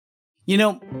You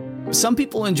know, some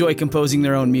people enjoy composing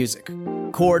their own music,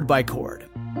 chord by chord,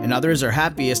 and others are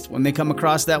happiest when they come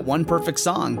across that one perfect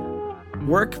song.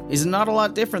 Work is not a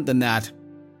lot different than that.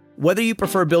 Whether you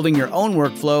prefer building your own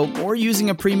workflow or using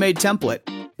a pre-made template,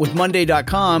 with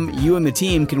Monday.com, you and the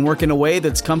team can work in a way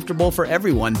that's comfortable for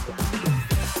everyone.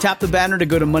 Tap the banner to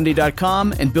go to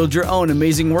Monday.com and build your own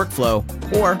amazing workflow,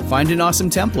 or find an awesome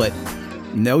template.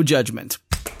 No judgment.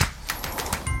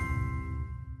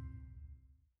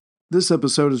 This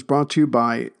episode is brought to you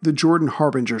by The Jordan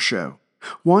Harbinger Show.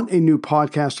 Want a new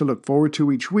podcast to look forward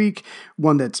to each week?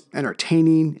 One that's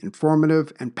entertaining,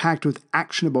 informative, and packed with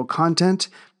actionable content?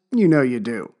 You know you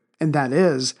do. And that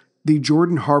is The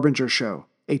Jordan Harbinger Show,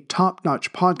 a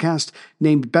top-notch podcast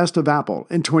named Best of Apple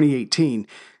in 2018,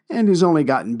 and has only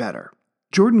gotten better.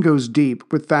 Jordan goes deep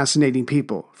with fascinating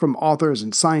people, from authors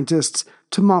and scientists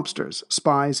to mobsters,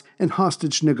 spies, and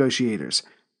hostage negotiators.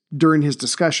 During his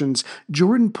discussions,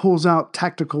 Jordan pulls out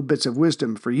tactical bits of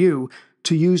wisdom for you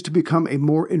to use to become a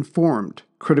more informed,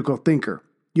 critical thinker.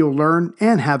 You'll learn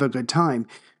and have a good time.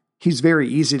 He's very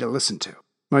easy to listen to.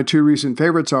 My two recent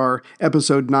favorites are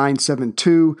Episode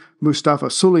 972, Mustafa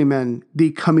Suleyman,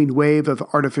 The Coming Wave of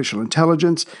Artificial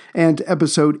Intelligence, and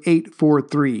Episode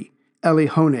 843, Elie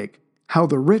Honig, How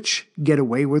the Rich Get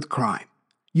Away with Crime.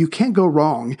 You can't go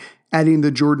wrong adding The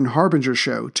Jordan Harbinger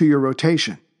Show to your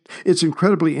rotation. It's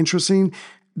incredibly interesting.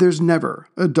 There's never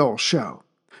a dull show.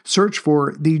 Search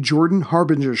for The Jordan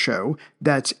Harbinger Show,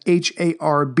 that's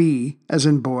Harb as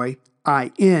in boy,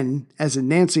 IN as in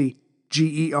Nancy,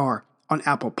 GER, on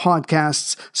Apple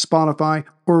Podcasts, Spotify,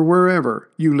 or wherever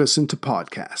you listen to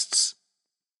podcasts.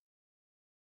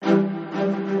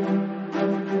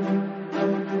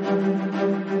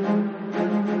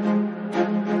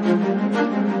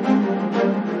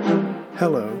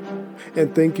 Hello,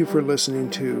 and thank you for listening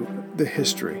to The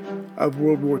History of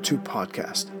World War II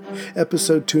podcast,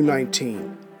 episode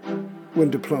 219, When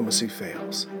Diplomacy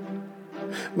Fails.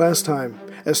 Last time,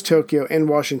 as Tokyo and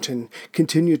Washington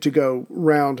continued to go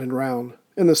round and round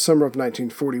in the summer of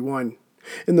 1941,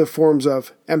 in the forms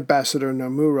of Ambassador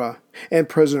Nomura and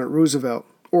President Roosevelt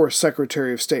or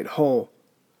Secretary of State Hull,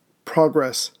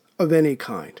 progress of any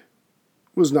kind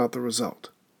was not the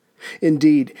result.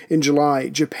 Indeed, in July,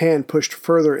 Japan pushed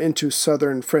further into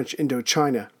southern French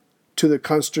Indochina, to the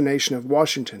consternation of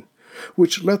Washington,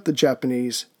 which left the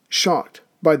Japanese shocked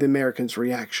by the Americans'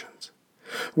 reactions.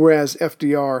 Whereas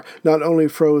FDR not only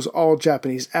froze all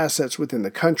Japanese assets within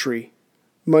the country,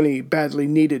 money badly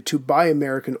needed to buy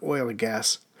American oil and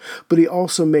gas, but he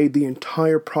also made the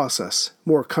entire process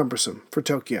more cumbersome for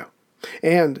Tokyo,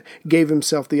 and gave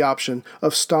himself the option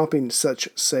of stopping such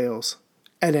sales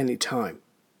at any time.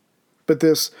 But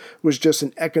this was just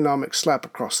an economic slap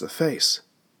across the face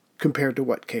compared to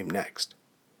what came next.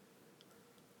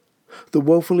 The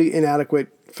woefully inadequate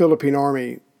Philippine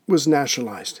Army was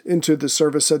nationalized into the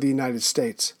service of the United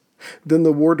States. Then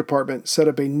the War Department set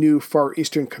up a new Far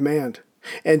Eastern Command,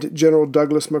 and General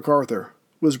Douglas MacArthur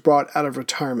was brought out of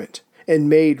retirement and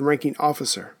made ranking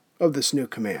officer of this new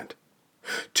command,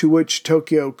 to which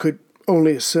Tokyo could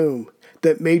only assume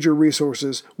that major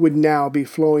resources would now be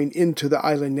flowing into the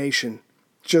island nation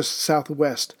just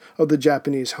southwest of the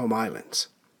Japanese home islands.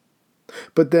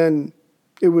 But then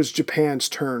it was Japan's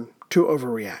turn to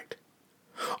overreact.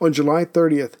 On July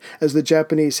 30th, as the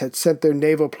Japanese had sent their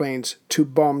naval planes to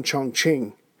bomb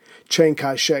Chongqing, Chiang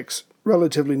Kai-shek's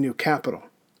relatively new capital,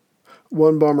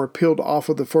 one bomber peeled off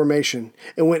of the formation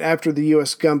and went after the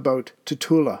U.S. gunboat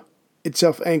Tula,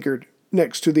 itself anchored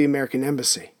next to the American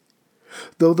embassy.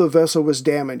 Though the vessel was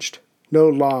damaged, no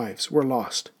lives were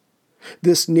lost.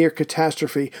 This near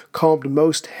catastrophe calmed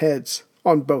most heads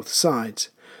on both sides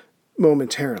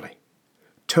momentarily.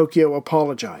 Tokyo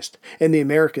apologized, and the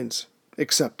Americans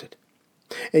accepted.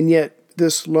 And yet,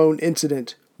 this lone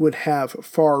incident would have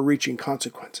far-reaching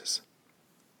consequences.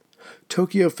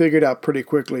 Tokyo figured out pretty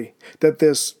quickly that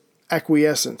this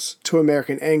acquiescence to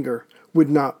American anger would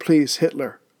not please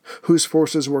Hitler, whose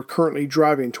forces were currently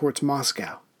driving towards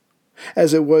Moscow,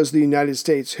 as it was the United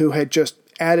States who had just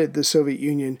added the Soviet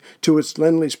Union to its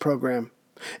Lend-Lease program.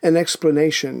 An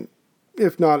explanation,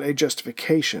 if not a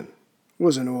justification,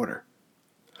 was in order.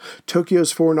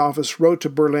 Tokyo's Foreign Office wrote to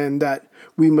Berlin that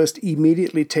we must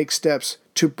immediately take steps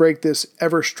to break this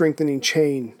ever-strengthening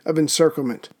chain of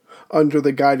encirclement under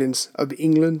the guidance of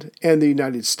England and the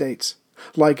United States,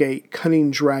 like a cunning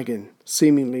dragon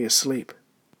seemingly asleep.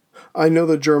 I know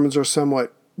the Germans are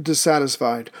somewhat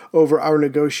dissatisfied over our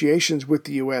negotiations with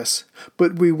the U.S.,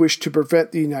 but we wish to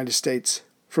prevent the United States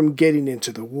from getting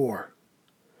into the war.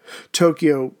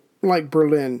 Tokyo, like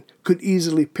Berlin, could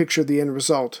easily picture the end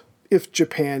result if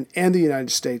Japan and the United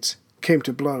States came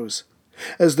to blows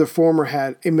as the former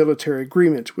had a military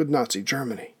agreement with Nazi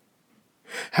Germany.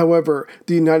 However,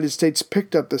 the United States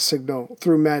picked up the signal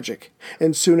through magic,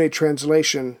 and soon a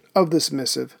translation of this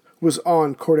missive was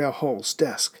on Cordell Hull's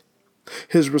desk.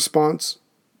 His response?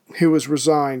 He was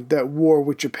resigned that war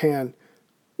with Japan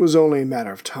was only a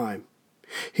matter of time.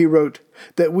 He wrote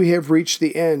that we have reached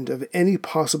the end of any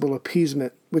possible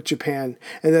appeasement with Japan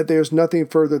and that there is nothing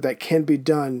further that can be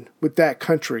done with that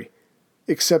country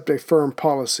except a firm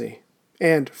policy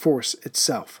and force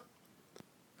itself.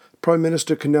 Prime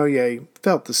Minister Konoye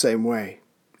felt the same way.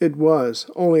 It was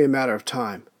only a matter of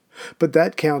time, but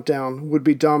that countdown would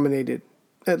be dominated,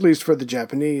 at least for the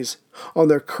Japanese, on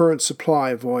their current supply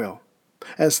of oil.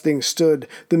 As things stood,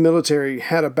 the military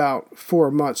had about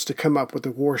 4 months to come up with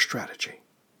a war strategy.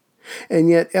 And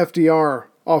yet FDR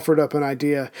offered up an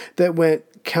idea that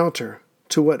went counter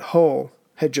to what Hull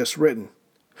had just written.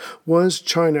 Was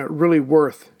China really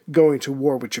worth going to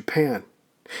war with Japan?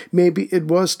 Maybe it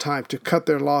was time to cut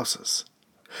their losses.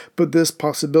 But this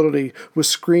possibility was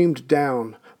screamed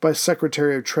down by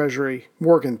Secretary of Treasury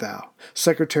Morgenthau,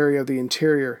 Secretary of the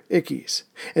Interior Ickes,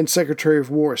 and Secretary of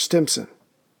War Stimson,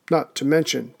 not to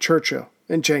mention Churchill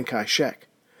and Chiang Kai-shek.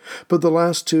 But the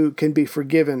last two can be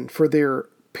forgiven for their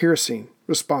piercing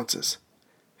responses.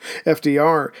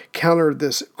 FDR countered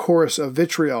this chorus of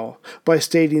vitriol by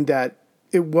stating that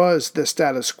it was the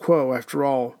status quo, after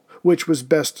all, which was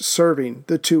best serving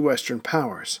the two Western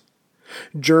powers.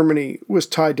 Germany was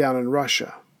tied down in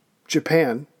Russia,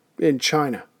 Japan in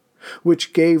China,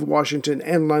 which gave Washington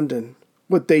and London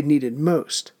what they needed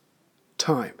most: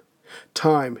 time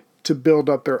to build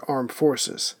up their armed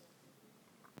forces.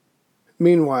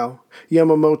 Meanwhile,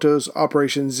 Yamamoto's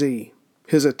Operation Z,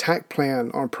 his attack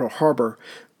plan on Pearl Harbor,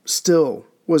 still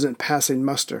wasn't passing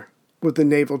muster with the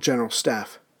Naval General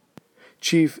Staff.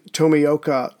 Chief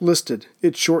Tomioka listed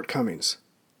its shortcomings.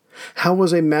 How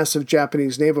was a massive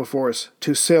Japanese naval force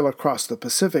to sail across the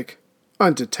Pacific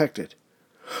undetected?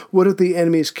 What if the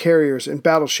enemy's carriers and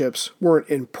battleships weren't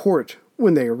in port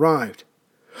when they arrived?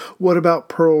 What about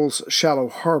Pearl's shallow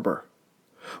harbor?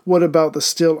 What about the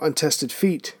still untested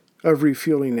feat of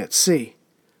refueling at sea?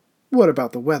 What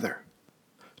about the weather?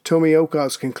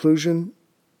 Tomioka's conclusion?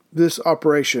 This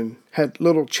operation had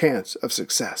little chance of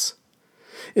success.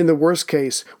 In the worst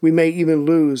case, we may even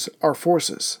lose our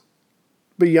forces.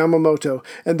 But Yamamoto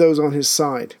and those on his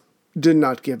side did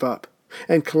not give up,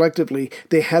 and collectively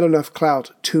they had enough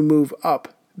clout to move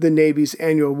up the Navy's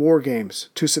annual war games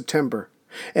to September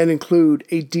and include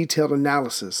a detailed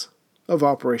analysis of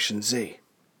Operation Z.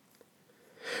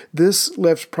 This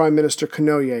left Prime Minister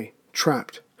Konoye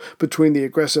trapped between the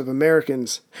aggressive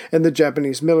Americans and the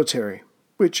Japanese military,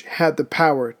 which had the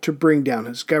power to bring down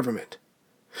his government.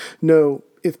 No,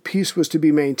 if peace was to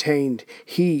be maintained,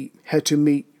 he had to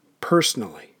meet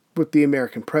personally with the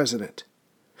American president.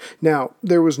 Now,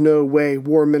 there was no way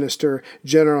War Minister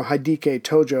General Hideki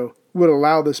Tojo would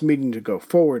allow this meeting to go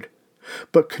forward,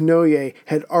 but Konoye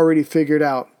had already figured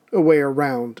out a way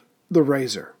around the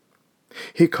razor.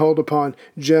 He called upon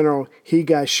General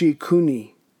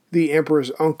Higashikuni, the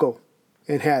emperor's uncle,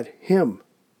 and had him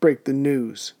break the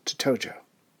news to Tojo.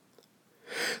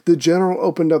 The general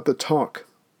opened up the talk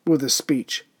with a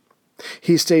speech.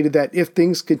 He stated that if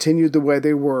things continued the way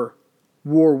they were,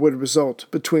 war would result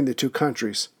between the two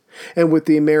countries, and with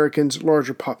the Americans'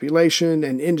 larger population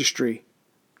and industry,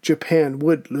 Japan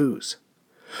would lose.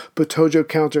 But Tojo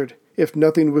countered, if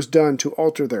nothing was done to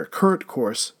alter their current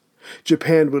course,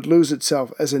 Japan would lose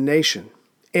itself as a nation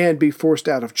and be forced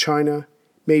out of China,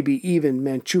 maybe even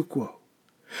Manchukuo.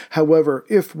 However,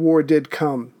 if war did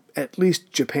come, at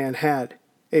least Japan had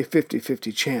a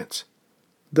 50-50 chance.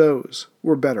 Those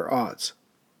were better odds.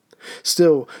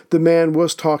 Still, the man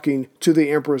was talking to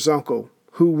the emperor's uncle,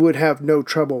 who would have no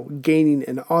trouble gaining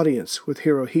an audience with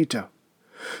Hirohito.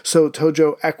 So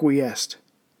Tojo acquiesced,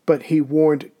 but he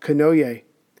warned Konoye,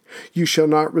 "You shall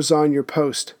not resign your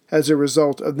post as a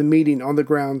result of the meeting on the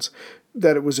grounds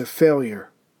that it was a failure.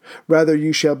 Rather,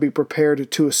 you shall be prepared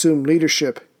to assume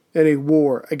leadership in a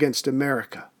war against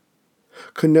America."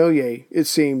 Konoye, it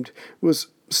seemed, was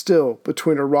still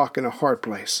between a rock and a hard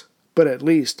place, but at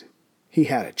least he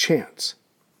had a chance.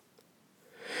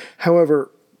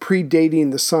 However,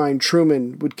 predating the sign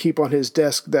Truman would keep on his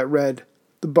desk that read,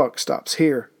 "The buck stops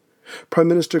here," Prime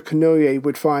Minister Konoye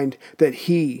would find that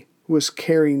he was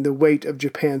carrying the weight of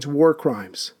Japan's war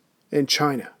crimes in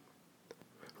China.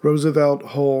 Roosevelt,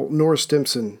 Hull, nor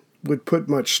Stimson would put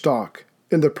much stock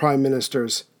in the Prime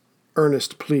Minister's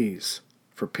earnest pleas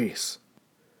for peace.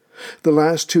 The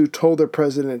last two told their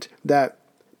president that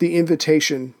the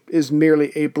invitation is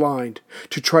merely a blind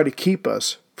to try to keep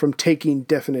us from taking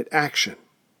definite action.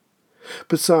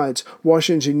 Besides,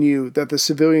 Washington knew that the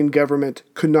civilian government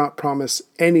could not promise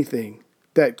anything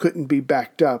that couldn't be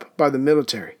backed up by the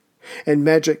military, and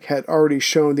Magic had already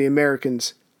shown the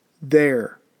Americans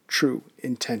their true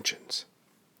intentions.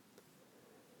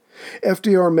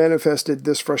 FDR manifested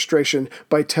this frustration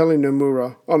by telling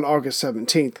Nomura on August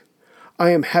 17th,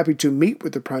 "I am happy to meet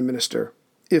with the Prime Minister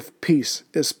if peace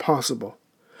is possible.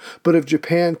 But if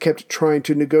Japan kept trying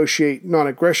to negotiate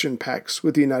non-aggression pacts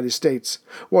with the United States,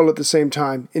 while at the same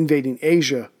time invading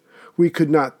Asia, we could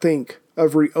not think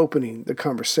of reopening the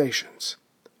conversations."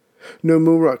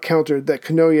 Nomura countered that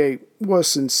Konoye was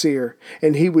sincere,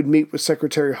 and he would meet with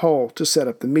Secretary Hull to set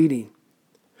up the meeting.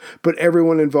 But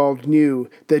everyone involved knew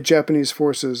that Japanese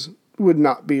forces would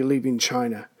not be leaving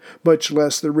China, much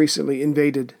less the recently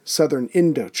invaded southern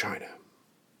Indochina.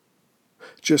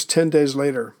 Just 10 days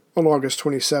later, on August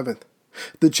 27th,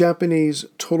 the Japanese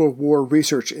Total War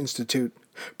Research Institute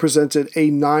presented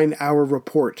a 9-hour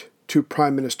report to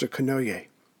Prime Minister Konoye.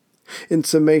 In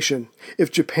summation,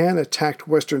 if Japan attacked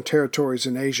Western territories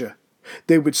in Asia,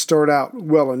 they would start out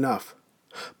well enough.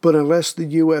 But unless the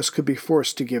U.S. could be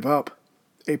forced to give up,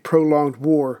 a prolonged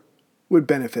war would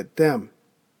benefit them.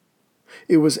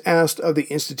 It was asked of the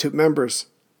Institute members,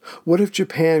 what if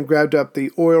Japan grabbed up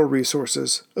the oil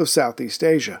resources of Southeast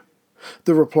Asia?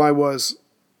 The reply was,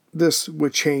 this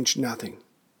would change nothing.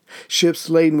 Ships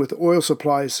laden with oil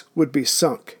supplies would be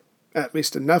sunk, at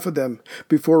least enough of them,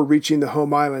 before reaching the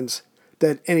home islands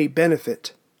that any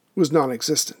benefit was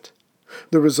non-existent.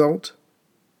 The result?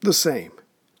 The same,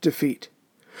 defeat.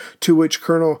 To which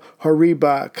Colonel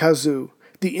Hariba Kazu,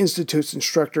 the Institute's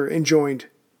instructor, enjoined,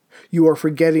 "You are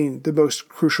forgetting the most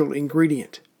crucial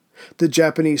ingredient, the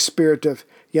Japanese spirit of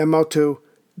Yamato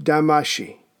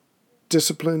Damashi,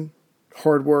 discipline,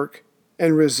 hard work,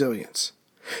 and resilience.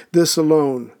 This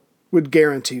alone would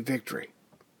guarantee victory."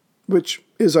 Which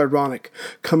is ironic,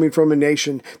 coming from a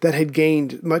nation that had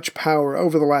gained much power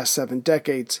over the last 7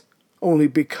 decades, only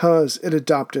because it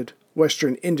adopted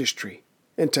Western industry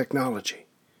and technology.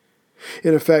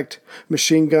 In effect,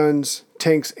 machine guns,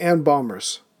 tanks, and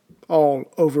bombers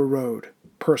all overrode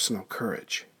personal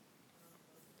courage.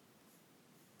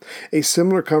 A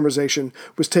similar conversation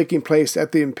was taking place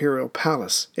at the Imperial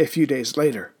Palace a few days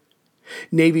later.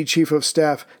 Navy Chief of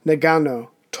Staff Nagano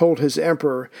told his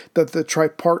emperor that the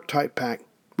Tripartite Pact,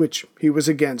 which he was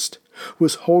against,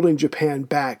 was holding Japan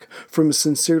back from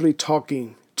sincerely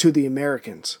talking to the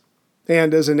Americans,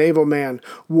 and as a naval man,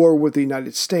 war with the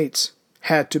United States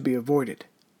had to be avoided.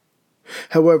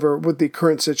 However, with the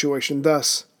current situation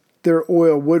thus, their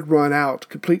oil would run out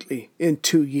completely in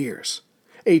 2 years,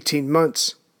 18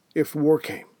 months if war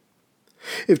came.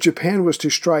 If Japan was to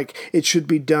strike, it should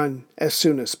be done as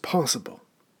soon as possible.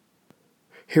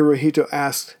 Hirohito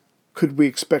asked, "Could we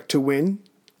expect to win?"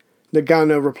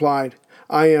 Nagano replied,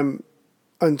 "I am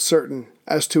uncertain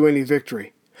as to any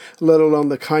victory, let alone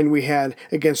the kind we had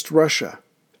against Russia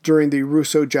during the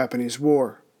Russo-Japanese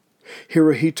War."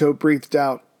 Hirohito breathed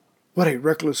out, "What a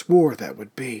reckless war that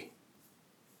would be."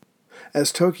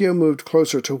 As Tokyo moved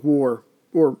closer to war,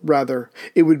 or rather,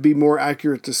 it would be more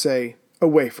accurate to say,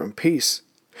 away from peace,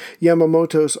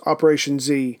 Yamamoto's Operation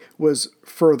Z was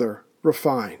further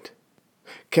refined.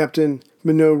 Captain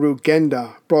Minoru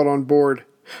Genda brought on board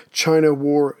China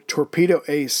War torpedo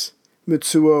ace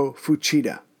Mitsuo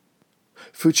Fuchida.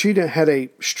 Fuchida had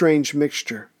a strange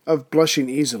mixture of blushing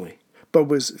easily, but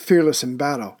was fearless in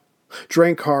battle,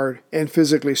 drank hard, and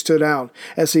physically stood out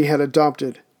as he had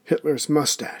adopted Hitler's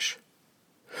mustache.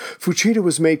 Fuchida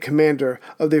was made commander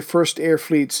of the 1st Air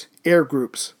Fleet's air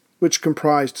groups, which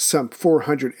comprised some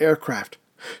 400 aircraft,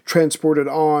 transported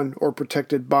on or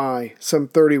protected by some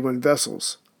 31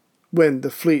 vessels, when the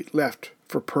fleet left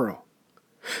for Pearl.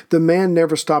 The man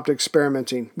never stopped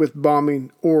experimenting with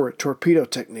bombing or torpedo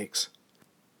techniques.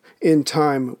 In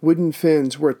time, wooden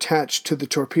fins were attached to the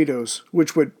torpedoes,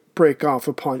 which would break off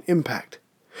upon impact,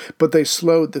 but they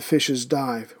slowed the fish's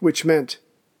dive, which meant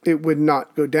it would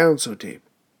not go down so deep.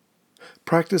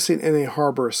 Practicing in a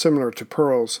harbor similar to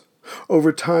Pearl's,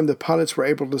 over time the pilots were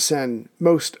able to send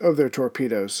most of their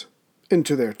torpedoes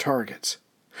into their targets.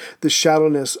 The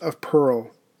shallowness of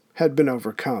Pearl had been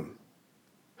overcome.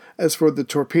 As for the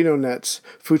torpedo nets,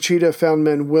 Fuchida found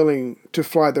men willing to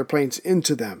fly their planes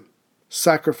into them,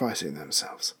 sacrificing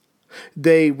themselves.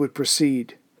 They would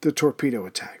precede the torpedo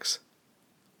attacks.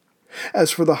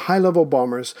 As for the high-level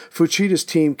bombers, Fuchida's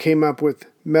team came up with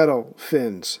metal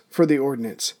fins for the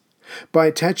ordnance. By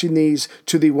attaching these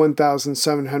to the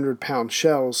 1,700-pound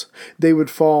shells, they would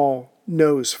fall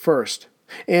nose first,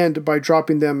 and by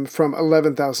dropping them from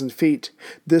 11,000 feet,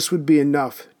 this would be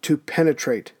enough to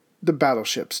penetrate the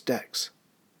battleship's decks.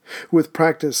 With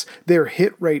practice, their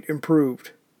hit rate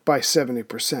improved by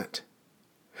 70%.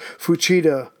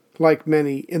 Fuchida, like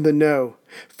many in the know,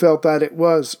 felt that it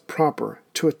was proper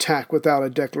to attack without a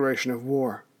declaration of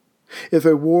war. If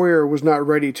a warrior was not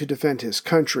ready to defend his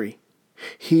country,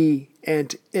 he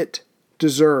and it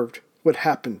deserved what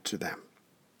happened to them.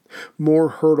 More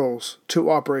hurdles to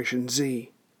Operation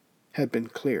Z had been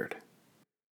cleared.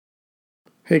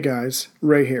 Hey guys,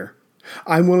 Ray here.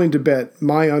 I'm willing to bet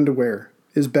my underwear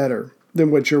is better than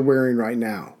what you're wearing right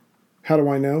now. How do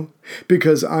I know?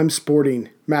 Because I'm sporting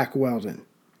Mack Weldon.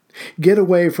 Get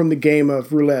away from the game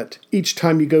of roulette each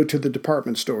time you go to the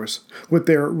department stores with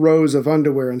their rows of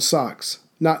underwear and socks,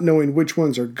 not knowing which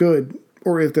ones are good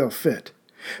or if they'll fit.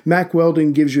 Mack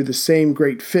Weldon gives you the same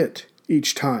great fit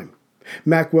each time.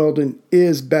 Mack Weldon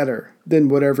is better than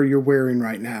whatever you're wearing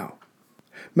right now.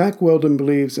 Mack Weldon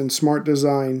believes in smart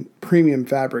design, premium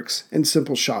fabrics, and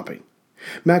simple shopping.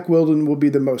 Mack Weldon will be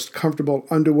the most comfortable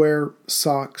underwear,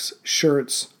 socks,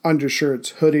 shirts,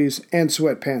 undershirts, hoodies, and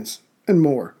sweatpants, and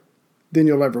more than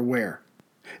you'll ever wear.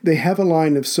 They have a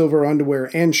line of silver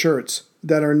underwear and shirts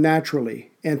that are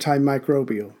naturally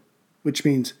antimicrobial, which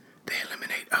means they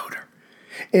eliminate odor.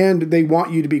 And they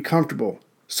want you to be comfortable,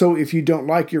 so if you don't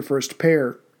like your first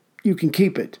pair, you can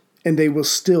keep it, and they will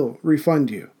still refund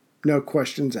you, no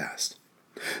questions asked.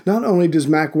 Not only does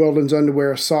Mack Weldon's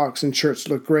underwear, socks, and shirts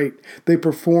look great, they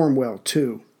perform well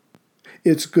too.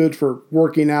 It's good for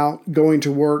working out, going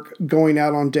to work, going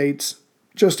out on dates,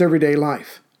 just everyday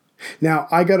life. Now,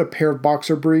 I got a pair of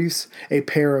boxer briefs, a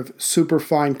pair of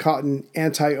superfine cotton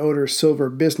anti-odor silver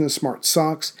Business Smart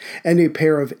socks, and a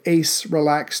pair of Ace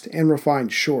relaxed and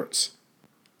refined shorts.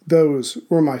 Those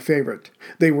were my favorite.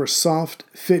 They were soft,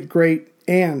 fit great,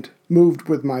 and moved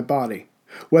with my body.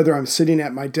 Whether I'm sitting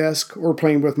at my desk or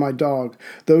playing with my dog,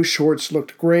 those shorts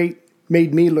looked great,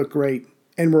 made me look great,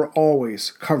 and were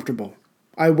always comfortable.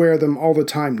 I wear them all the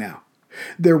time now.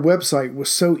 Their website was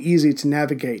so easy to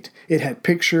navigate. It had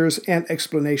pictures and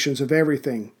explanations of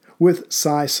everything, with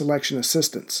size selection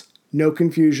assistance. No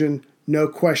confusion, no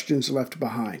questions left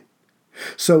behind.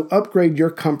 So upgrade your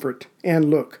comfort and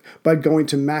look by going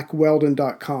to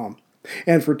MackWeldon.com.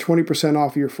 And for 20%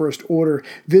 off your first order,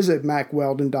 visit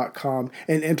MackWeldon.com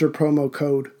and enter promo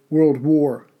code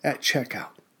WorldWar at checkout.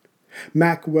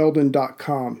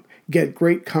 MackWeldon.com. Get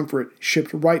great comfort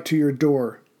shipped right to your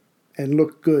door and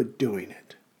look good doing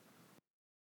it.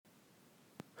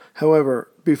 However,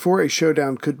 before a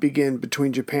showdown could begin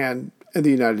between Japan and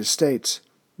the United States,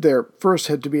 there first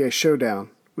had to be a showdown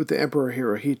with the Emperor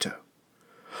Hirohito.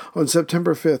 On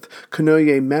September 5th,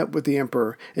 Konoye met with the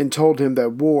emperor and told him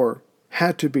that war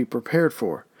had to be prepared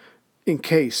for, in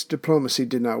case diplomacy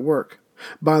did not work,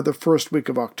 by the first week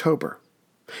of October.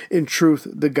 In truth,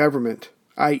 the government,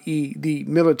 i.e. the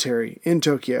military in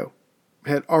Tokyo,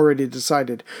 had already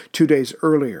decided 2 days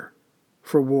earlier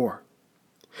for war.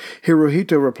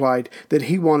 Hirohito replied that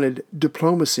he wanted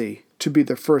diplomacy to be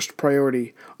the first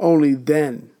priority, only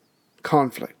then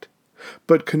conflict.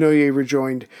 But Konoye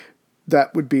rejoined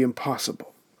that would be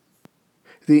impossible.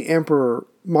 The emperor,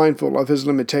 mindful of his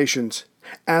limitations,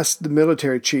 asked the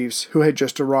military chiefs who had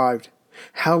just arrived,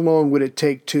 how long would it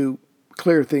take to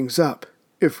clear things up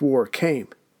if war came?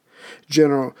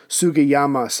 General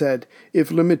Sugiyama said, if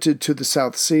limited to the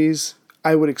South Seas,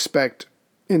 I would expect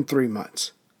in 3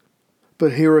 months.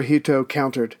 But Hirohito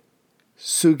countered,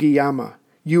 Sugiyama,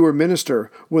 you were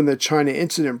minister when the China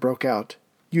incident broke out.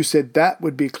 You said that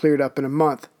would be cleared up in a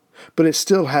month, but it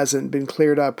still hasn't been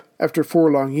cleared up after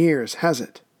 4 long years, has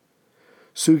it?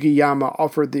 Sugiyama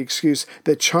offered the excuse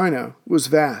that China was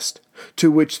vast,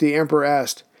 to which the emperor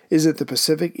asked, isn't the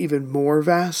Pacific even more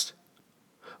vast?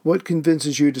 What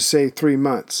convinces you to say 3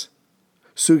 months?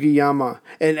 Sugiyama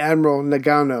and Admiral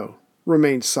Nagano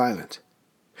remained silent.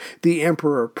 The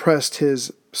emperor pressed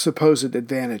his supposed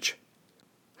advantage.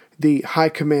 The High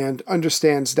Command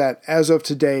understands that, as of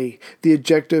today, the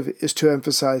objective is to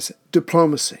emphasize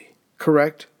diplomacy,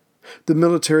 correct? The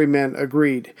military men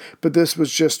agreed, but this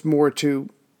was just more to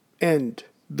end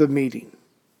the meeting.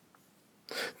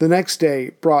 The next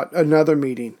day brought another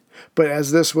meeting, but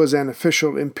as this was an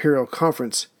official imperial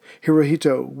conference,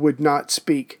 Hirohito would not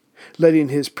speak, letting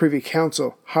his privy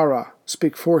council, Hara,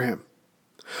 speak for him.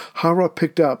 Hara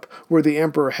picked up where the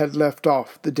emperor had left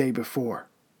off the day before.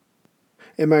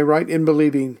 Am I right in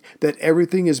believing that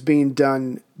everything is being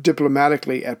done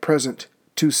diplomatically at present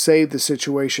to save the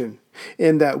situation,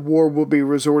 and that war will be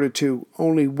resorted to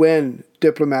only when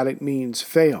diplomatic means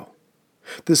fail?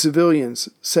 The civilians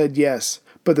said yes,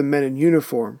 but the men in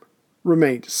uniform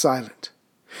remained silent.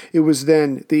 It was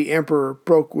then the emperor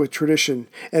broke with tradition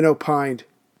and opined,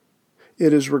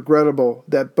 It is regrettable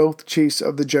that both chiefs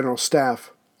of the General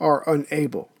Staff are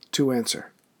unable to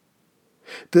answer.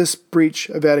 This breach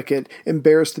of etiquette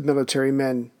embarrassed the military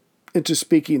men into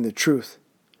speaking the truth.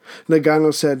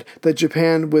 Nagano said that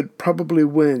Japan would probably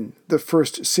win the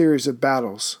first series of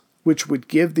battles, which would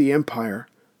give the empire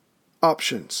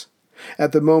options.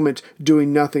 At the moment,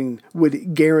 doing nothing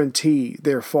would guarantee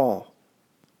their fall.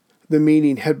 The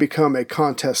meeting had become a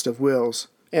contest of wills,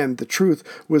 and the truth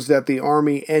was that the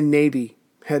Army and Navy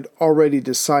had already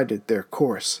decided their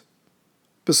course.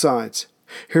 Besides,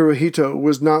 Hirohito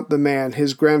was not the man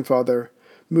his grandfather,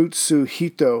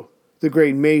 Mutsuhito, the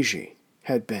Great Meiji,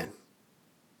 had been.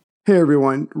 Hey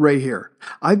everyone, Ray here.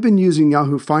 I've been using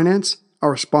Yahoo Finance,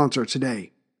 our sponsor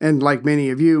today. And like many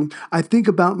of you, I think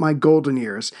about my golden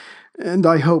years, and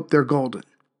I hope they're golden.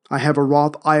 I have a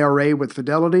Roth IRA with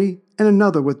Fidelity and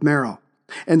another with Merrill,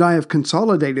 and I have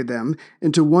consolidated them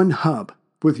into one hub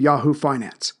with Yahoo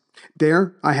Finance.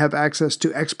 There, I have access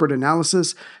to expert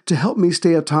analysis to help me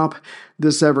stay atop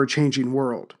this ever-changing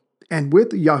world. And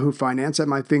with Yahoo Finance at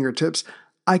my fingertips,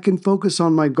 I can focus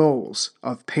on my goals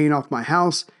of paying off my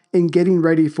house and getting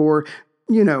ready for,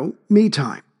 me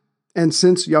time. And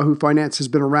since Yahoo Finance has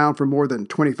been around for more than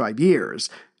 25 years,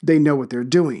 they know what they're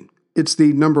doing. It's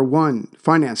the #1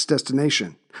 finance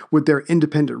destination, with their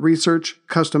independent research,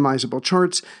 customizable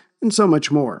charts, and so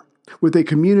much more. With a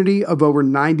community of over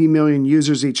 90 million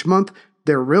users each month,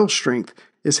 their real strength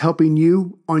is helping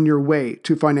you on your way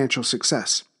to financial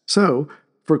success. So,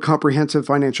 for comprehensive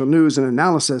financial news and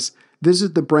analysis,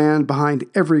 visit the brand behind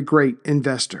every great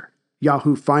investor,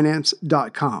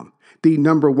 yahoofinance.com, the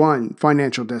 #1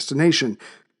 financial destination,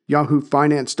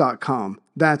 yahoofinance.com.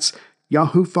 That's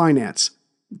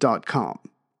yahoofinance.com.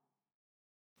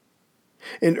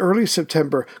 In early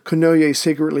September, Konoye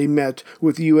secretly met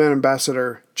with UN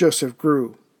Ambassador Joseph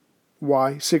Grew.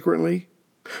 Why secretly?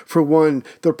 For one,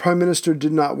 the Prime Minister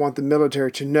did not want the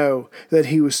military to know that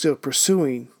he was still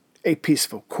pursuing a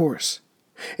peaceful course.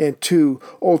 And two,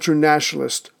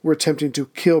 ultra-nationalists were attempting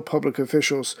to kill public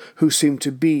officials who seemed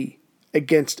to be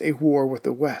against a war with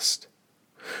the West.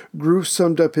 Grew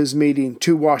summed up his meeting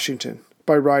to Washington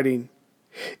by writing,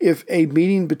 "If a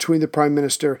meeting between the Prime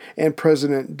Minister and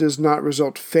President does not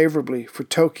result favorably for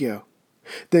Tokyo,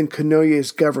 then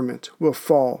Konoye's government will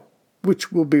fall,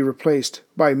 which will be replaced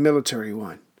by a military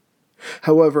one.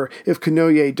 However, if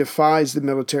Konoye defies the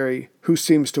military, who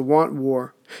seems to want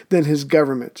war, then his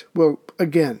government will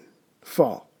again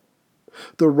fall."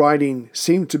 The writing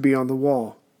seemed to be on the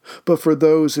wall, but for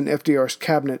those in FDR's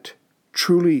cabinet,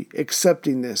 truly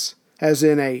accepting this, as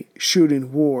in a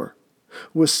shooting war,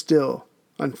 was still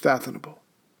unfathomable.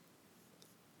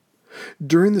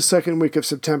 During the second week of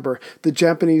September, the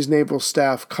Japanese Naval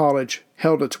Staff College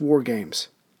held its war games.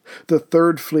 The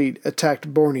 3rd Fleet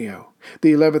attacked Borneo.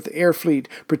 The 11th Air Fleet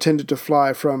pretended to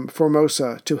fly from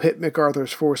Formosa to hit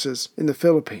MacArthur's forces in the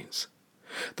Philippines.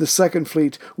 The 2nd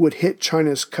Fleet would hit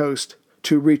China's coast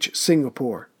to reach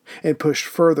Singapore and pushed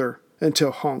further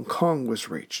until Hong Kong was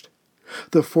reached.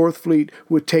 The 4th Fleet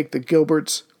would take the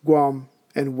Gilberts, Guam,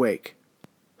 and Wake.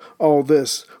 All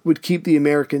this would keep the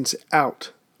Americans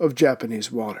out of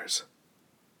Japanese waters.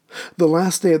 The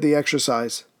last day of the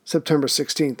exercise, September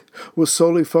 16th, was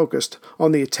solely focused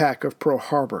on the attack of Pearl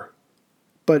Harbor,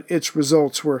 but its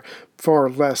results were far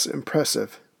less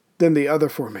impressive than the other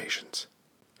formations.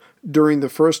 During the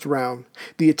first round,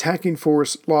 the attacking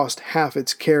force lost half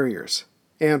its carriers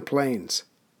and planes.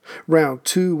 Round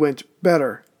 2 went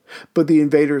better, but the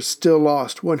invaders still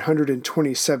lost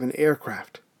 127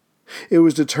 aircraft. It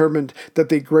was determined that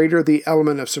the greater the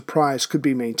element of surprise could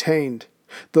be maintained,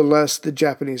 the less the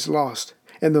Japanese lost,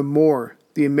 and the more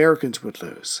the Americans would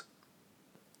lose.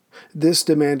 This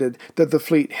demanded that the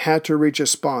fleet had to reach a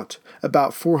spot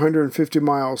about 450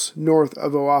 miles north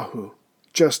of Oahu,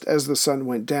 just as the sun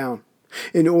went down,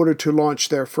 in order to launch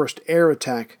their first air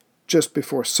attack just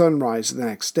before sunrise the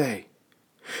next day.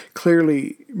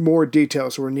 Clearly, more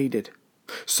details were needed,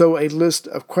 so a list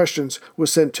of questions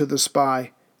was sent to the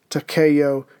spy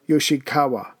Takeyo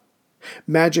Yoshikawa.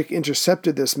 Magic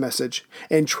intercepted this message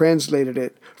and translated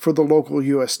it for the local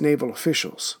U.S. naval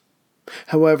officials.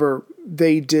 However,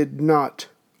 they did not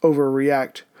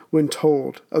overreact when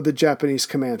told of the Japanese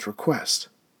command's request.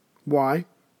 Why?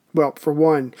 Well, for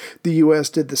one, the U.S.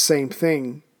 did the same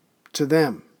thing to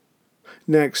them.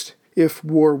 Next, if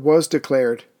war was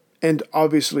declared, and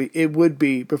obviously it would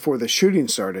be before the shooting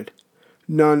started,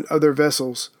 none of their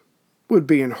vessels would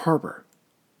be in harbor.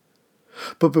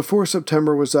 But before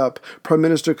September was up, Prime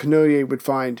Minister Konoye would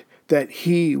find that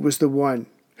he was the one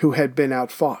who had been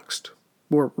outfoxed,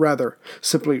 or rather,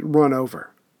 simply run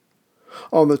over.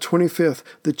 On the 25th,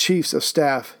 the chiefs of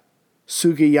staff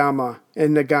Sugiyama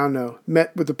and Nagano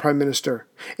met with the Prime Minister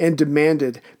and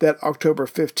demanded that October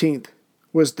 15th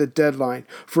was the deadline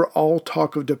for all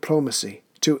talk of diplomacy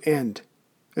to end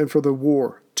and for the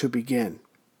war to begin.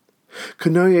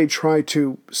 Konoye tried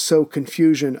to sow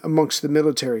confusion amongst the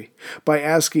military by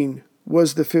asking,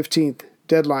 was the 15th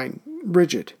deadline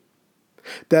rigid?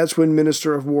 That's when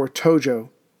Minister of War Tojo,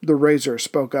 the Razor,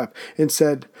 spoke up and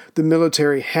said the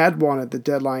military had wanted the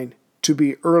deadline to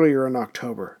be earlier in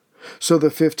October, so the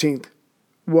 15th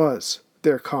was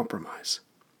their compromise.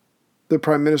 The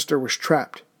Prime Minister was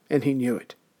trapped, and he knew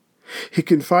it. He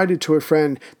confided to a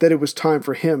friend that it was time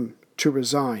for him to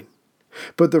resign.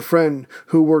 But the friend,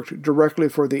 who worked directly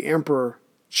for the Emperor,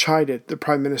 chided the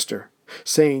Prime Minister,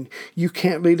 saying, "You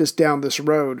can't lead us down this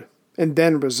road and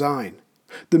then resign.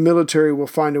 The military will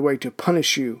find a way to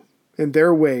punish you, and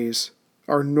their ways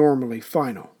are normally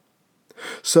final."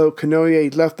 So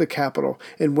Konoye left the capital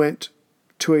and went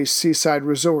to a seaside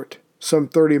resort some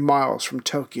 30 miles from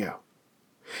Tokyo.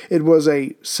 It was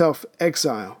a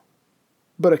self-exile,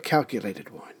 but a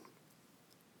calculated one.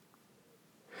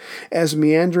 As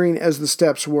meandering as the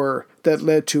steps were that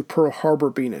led to Pearl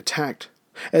Harbor being attacked,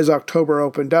 as October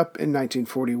opened up in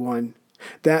 1941,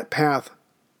 that path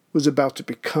was about to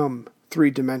become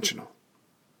three-dimensional.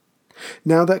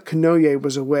 Now that Konoye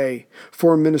was away,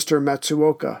 Foreign Minister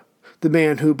Matsuoka, the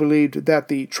man who believed that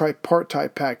the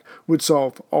Tripartite Pact would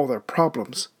solve all their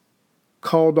problems,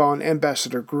 called on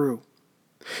Ambassador Grew.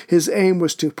 His aim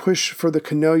was to push for the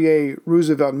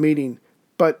Konoye-Roosevelt meeting,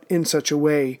 but in such a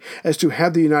way as to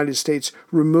have the United States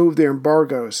remove their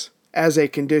embargoes as a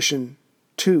condition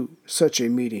to such a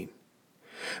meeting.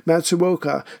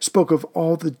 Matsuoka spoke of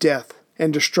all the death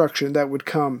and destruction that would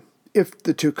come if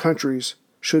the two countries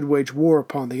should wage war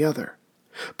upon the other.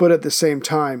 But at the same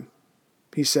time,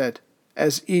 he said,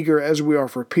 as eager as we are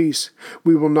for peace,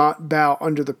 we will not bow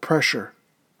under the pressure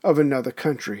of another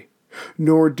country,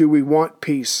 nor do we want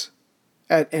peace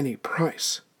at any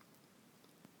price.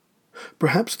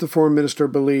 Perhaps the foreign minister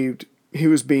believed he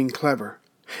was being clever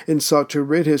and sought to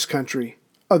rid his country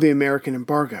of the American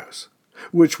embargoes,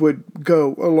 which would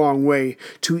go a long way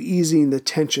to easing the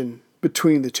tension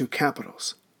between the two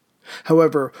capitals.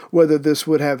 However, whether this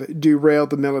would have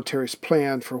derailed the military's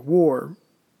plan for war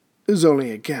is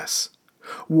only a guess.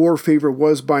 War fever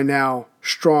was by now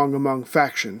strong among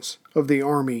factions of the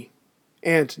Army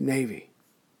and Navy.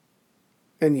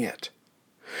 And yet,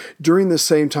 during the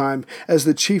same time as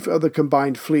the chief of the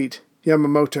combined fleet,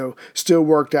 Yamamoto, still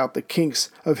worked out the kinks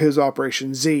of his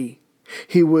Operation Z,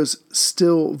 he was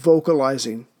still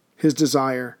vocalizing his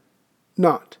desire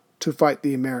not to fight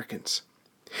the Americans.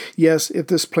 Yes, if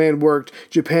this plan worked,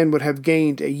 Japan would have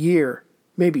gained a year,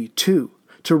 maybe 2,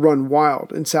 to run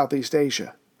wild in Southeast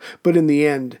Asia. But in the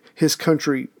end, his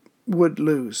country would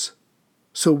lose.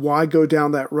 So why go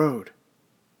down that road?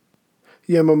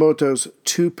 Yamamoto's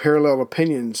two parallel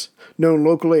opinions, known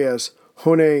locally as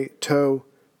Hone to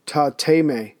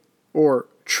Tateme, or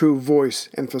true voice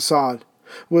and facade,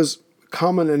 was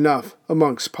common enough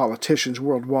amongst politicians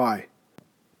worldwide,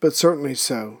 but certainly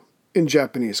so in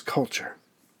Japanese culture.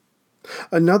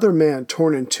 Another man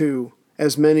torn in two,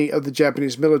 as many of the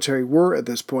Japanese military were at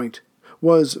this point,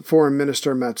 was Foreign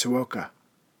Minister Matsuoka.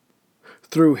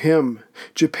 Through him,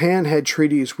 Japan had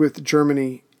treaties with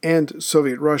Germany and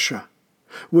Soviet Russia,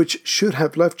 which should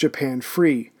have left Japan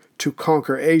free to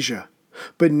conquer Asia,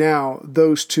 but now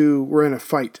those two were in a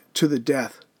fight to the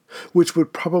death, which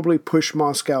would probably push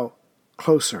Moscow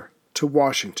closer to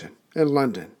Washington and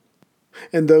London.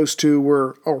 And those two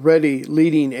were already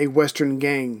leading a Western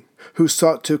gang who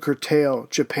sought to curtail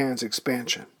Japan's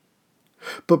expansion.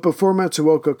 But before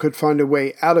Matsuoka could find a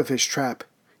way out of his trap,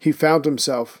 he found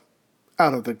himself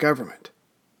out of the government.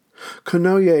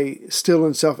 Konoye, still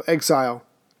in self-exile,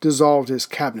 dissolved his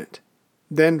cabinet,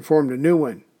 then formed a new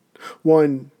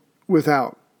one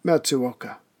without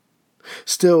Matsuoka.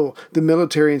 Still, the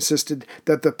military insisted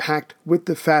that the pact with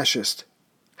the fascists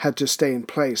had to stay in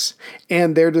place,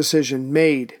 and their decision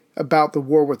made about the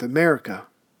war with America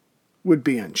would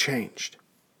be unchanged.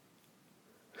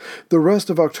 The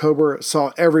rest of October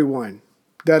saw everyone,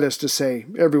 that is to say,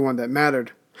 everyone that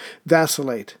mattered,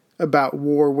 vacillate about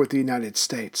war with the United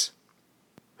States.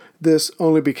 This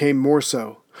only became more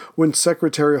so when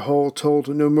Secretary Hull told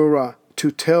Nomura to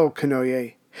tell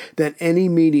Konoye that any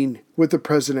meeting with the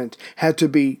president had to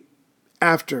be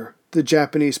after the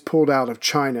Japanese pulled out of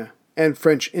China and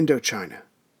French Indochina.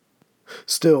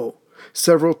 Still,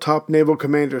 several top naval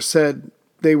commanders said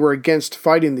they were against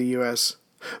fighting the U.S.,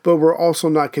 but were also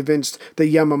not convinced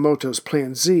that Yamamoto's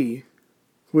Plan Z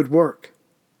would work.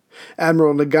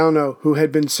 Admiral Nagano, who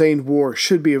had been saying war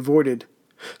should be avoided,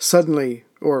 suddenly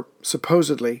or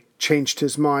supposedly changed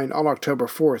his mind on October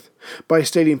 4th by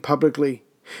stating publicly,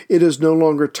 "It is no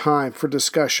longer time for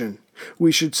discussion.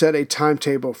 We should set a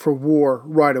timetable for war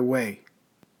right away."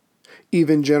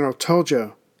 Even General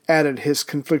Tojo added his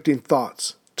conflicting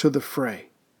thoughts to the fray.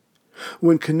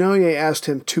 When Konoye asked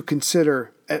him to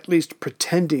consider at least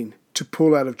pretending to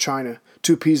pull out of China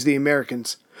to appease the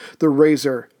Americans, the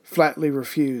Razor flatly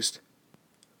refused.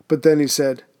 But then he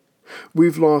said,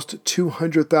 "We've lost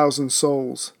 200,000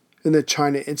 souls in the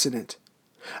China incident.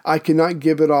 I cannot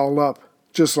give it all up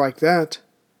just like that.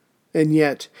 And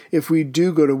yet, if we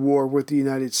do go to war with the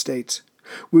United States,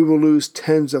 we will lose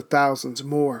tens of thousands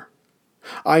more.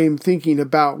 I am thinking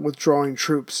about withdrawing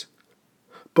troops,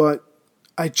 but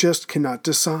I just cannot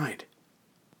decide."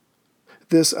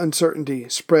 This uncertainty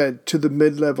spread to the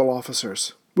mid-level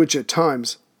officers, which at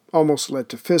times almost led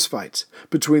to fistfights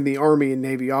between the Army and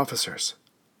Navy officers.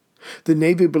 The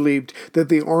Navy believed that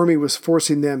the Army was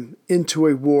forcing them into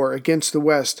a war against the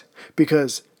West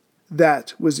because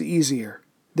that was easier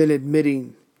than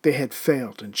admitting they had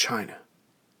failed in China.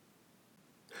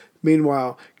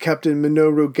 Meanwhile, Captain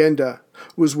Minoru Genda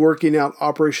was working out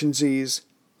Operation Z's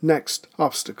next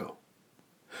obstacle.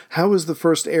 How is the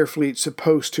 1st Air Fleet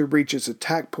supposed to reach its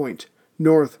attack point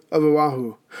north of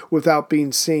Oahu without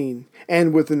being seen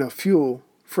and with enough fuel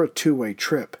for a two-way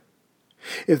trip?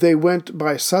 If they went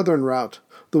by southern route,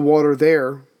 the water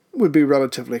there would be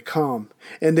relatively calm,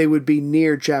 and they would be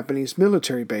near Japanese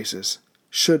military bases,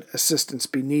 should assistance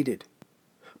be needed.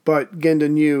 But Genda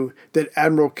knew that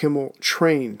Admiral Kimmel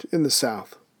trained in the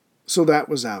south, so that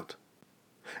was out.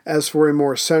 As for a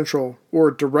more central or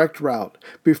direct route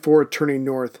before turning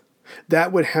north,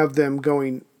 that would have them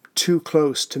going too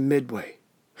close to Midway.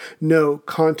 No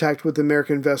contact with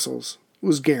American vessels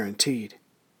was guaranteed,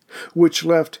 which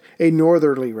left a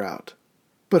northerly route.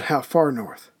 But how far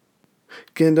north?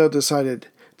 Genda decided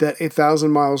that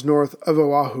 1,000 miles north of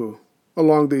Oahu,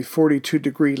 along the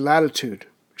 42-degree latitude,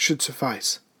 should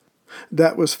suffice.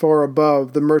 That was far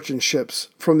above the merchant ships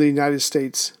from the United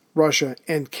States, Russia,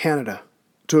 and Canada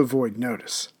to avoid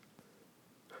notice.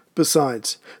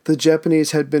 Besides, the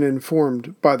Japanese had been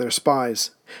informed by their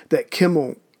spies that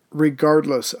Kimmel,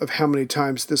 regardless of how many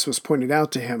times this was pointed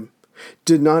out to him,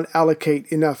 did not allocate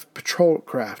enough patrol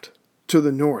craft to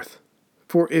the north,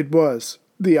 for it was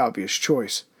the obvious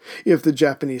choice if the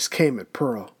Japanese came at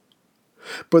Pearl.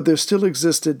 But there still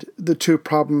existed the two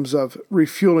problems of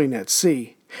refueling at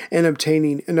sea and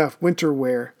obtaining enough winter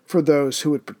wear for those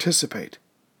who would participate.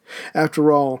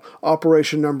 After all,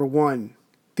 Operation No. 1,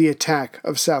 the attack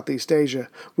of Southeast Asia,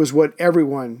 was what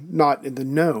everyone not in the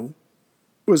know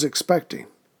was expecting.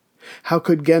 How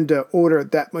could Genda order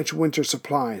that much winter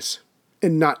supplies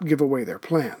and not give away their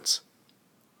plans?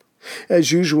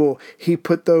 As usual, he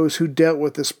put those who dealt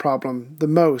with this problem the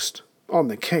most on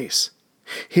the case.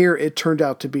 Here it turned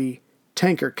out to be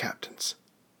tanker captains.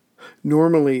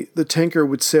 Normally, the tanker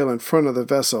would sail in front of the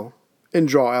vessel and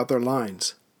draw out their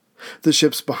lines. The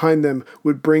ships behind them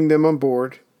would bring them on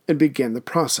board and begin the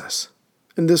process.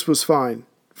 And this was fine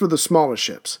for the smaller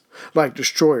ships, like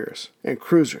destroyers and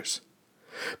cruisers.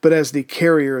 But as the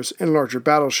carriers and larger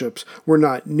battleships were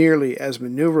not nearly as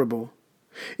maneuverable,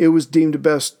 it was deemed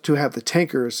best to have the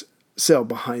tankers sail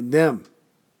behind them.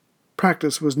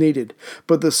 Practice was needed,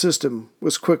 but the system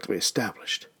was quickly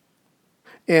established.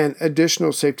 An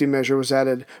additional safety measure was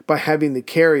added by having the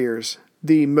carriers,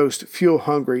 the most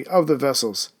fuel-hungry of the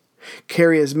vessels,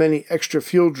 carry as many extra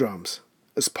fuel drums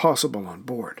as possible on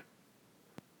board.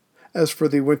 As for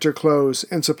the winter clothes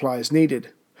and supplies needed,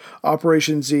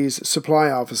 Operation Z's supply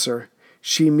officer,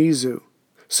 Shimizu,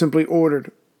 simply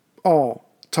ordered all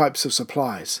types of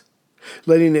supplies,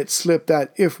 letting it slip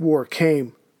that if war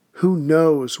came, who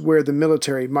knows where the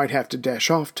military might have to dash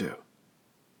off to.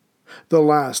 The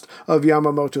last of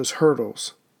Yamamoto's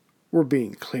hurdles were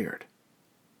being cleared.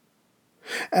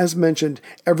 As mentioned,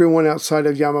 everyone outside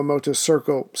of Yamamoto's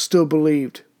circle still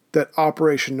believed that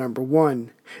Operation No.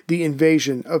 1, the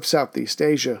invasion of Southeast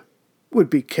Asia, would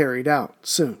be carried out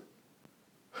soon.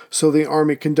 So the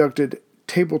Army conducted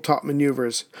tabletop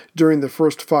maneuvers during the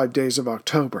first 5 days of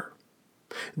October.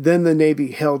 Then the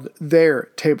Navy held their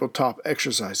tabletop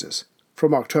exercises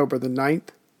from October the 9th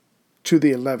to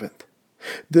the 11th.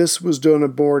 This was done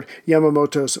aboard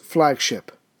Yamamoto's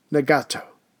flagship, Nagato.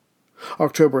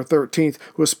 October 13th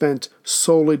was spent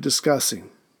solely discussing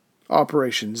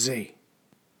Operation Z.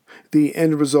 The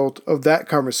end result of that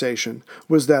conversation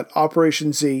was that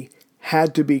Operation Z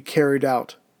had to be carried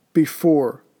out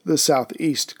before the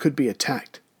Southeast could be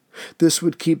attacked. This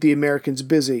would keep the Americans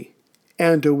busy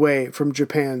and away from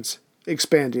Japan's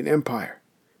expanding empire.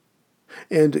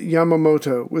 And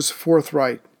Yamamoto was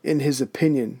forthright in his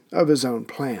opinion of his own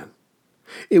plan.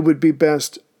 It would be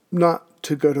best not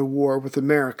to go to war with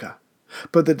America,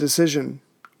 but the decision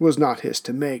was not his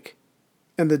to make,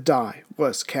 and the die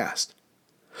was cast.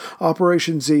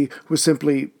 Operation Z was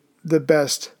simply the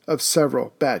best of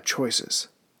several bad choices.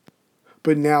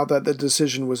 But now that the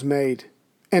decision was made,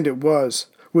 and it was,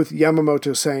 with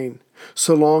Yamamoto saying,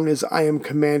 "So long as I am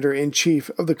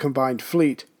Commander-in-Chief of the Combined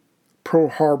Fleet, Pearl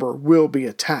Harbor will be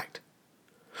attacked.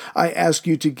 I ask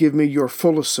you to give me your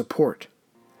fullest support.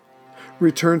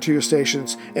 Return to your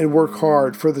stations and work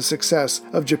hard for the success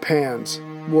of Japan's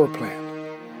war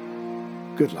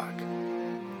plan. Good luck."